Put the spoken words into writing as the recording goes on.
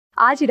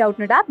आज ही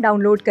Doubtnut app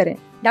download करें।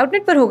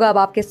 डाउटनट पर होगा अब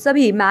आपके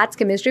सभी मैथ्स,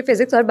 केमिस्ट्री,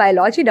 फिजिक्स और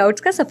बायोलॉजी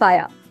डाउट्स का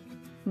सफाया।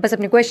 बस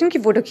अपने क्वेश्चन की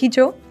फोटो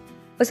खींचो,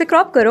 उसे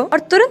क्रॉप करो और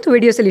तुरंत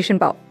वीडियो सोल्यूशन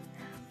पाओ।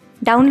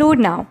 Download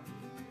now.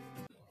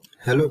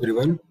 Hello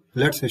everyone,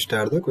 let's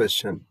start the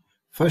question.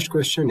 First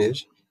question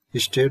is,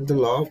 state the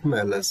law of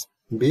Malus.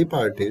 B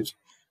part is,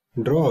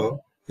 draw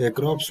a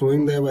graph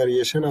showing the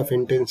variation of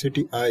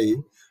intensity I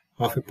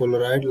of a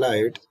polarized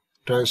light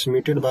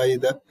transmitted by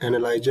the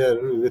analyzer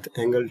with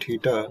angle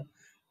theta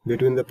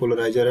between the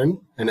polarizer and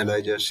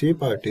analyzer. C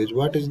part is,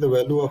 what is the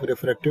value of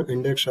refractive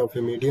index of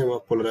a medium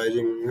of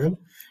polarizing angle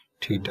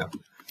theta?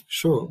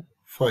 So,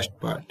 first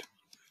part,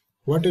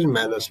 what is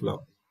Malus law?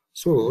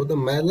 So, the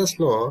Malus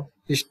law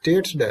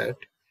states that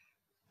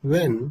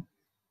when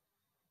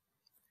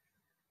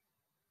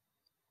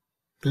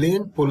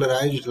plane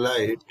polarized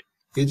light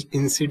is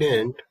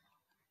incident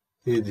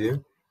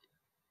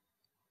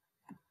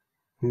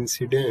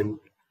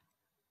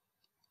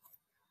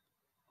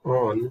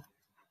on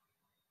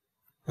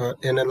an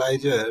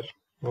analyzer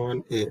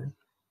on A,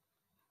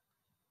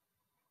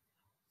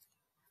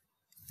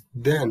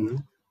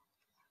 then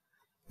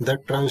the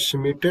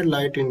transmitted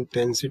light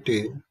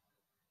intensity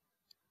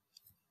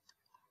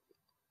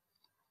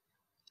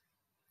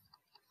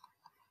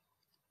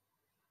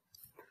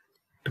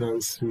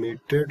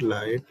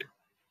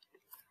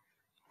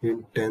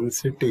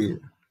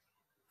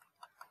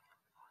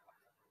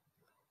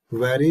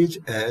varies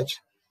as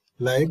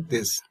like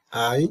this: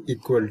 I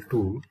equal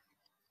to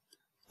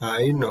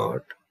I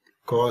naught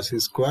cos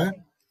square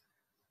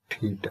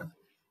theta,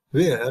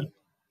 where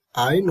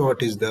I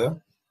naught is the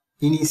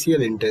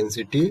initial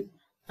intensity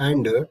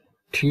and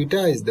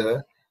theta is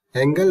the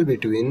angle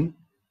between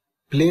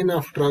plane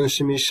of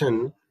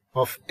transmission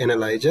of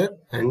analyzer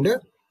and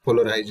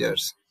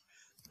polarizers.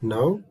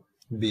 Now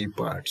B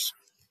parts.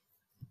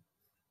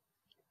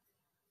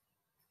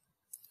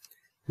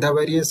 The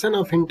variation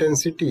of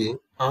intensity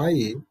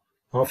I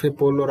of a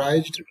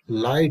polarized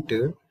light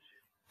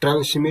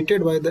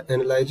transmitted by the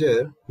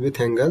analyzer with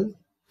angle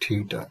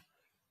theta.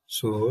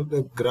 So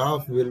the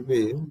graph will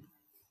be,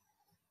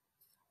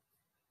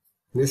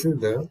 this is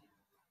the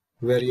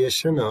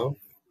variation of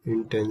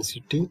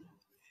intensity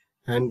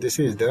and this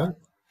is the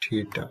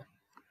theta.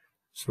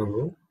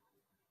 So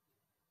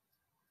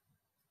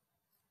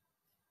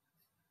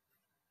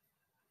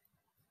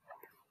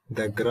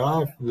the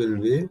graph will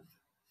be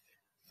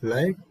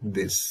like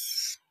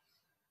this.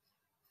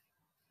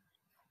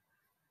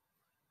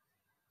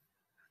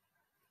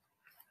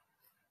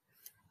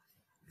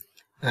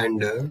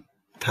 And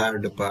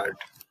third part,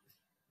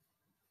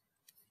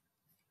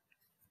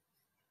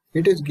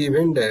 it is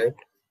given that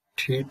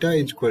theta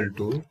is equal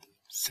to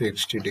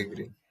 60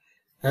 degree,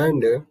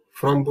 and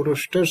from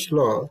Brewster's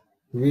law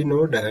we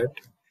know that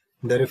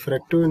the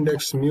refractive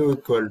index mu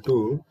equal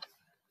to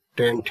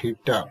tan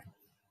theta.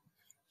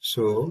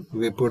 So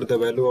we put the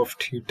value of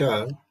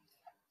theta.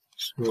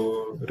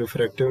 So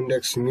refractive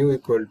index mu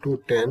equal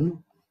to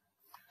tan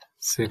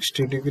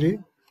 60 degree,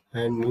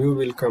 and mu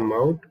will come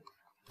out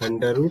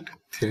under root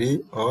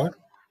 3 or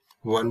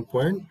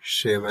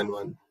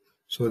 1.71.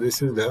 So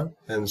this is the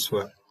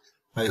answer.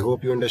 I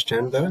hope you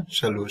understand the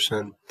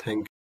solution. Thank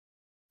you.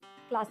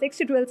 Class 6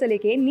 से 12 से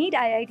लेके NEET,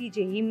 IIT,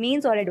 JEE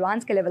mains और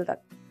advance के level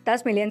तक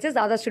 10 million से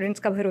ज्यादा students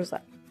का भरोसा।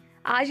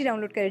 आज ही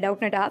डाउनलोड करें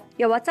डाउटनट ऐप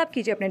या व्हाट्सएप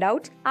कीजिए अपने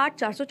डाउट्स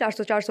 8400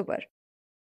 400 400 पर।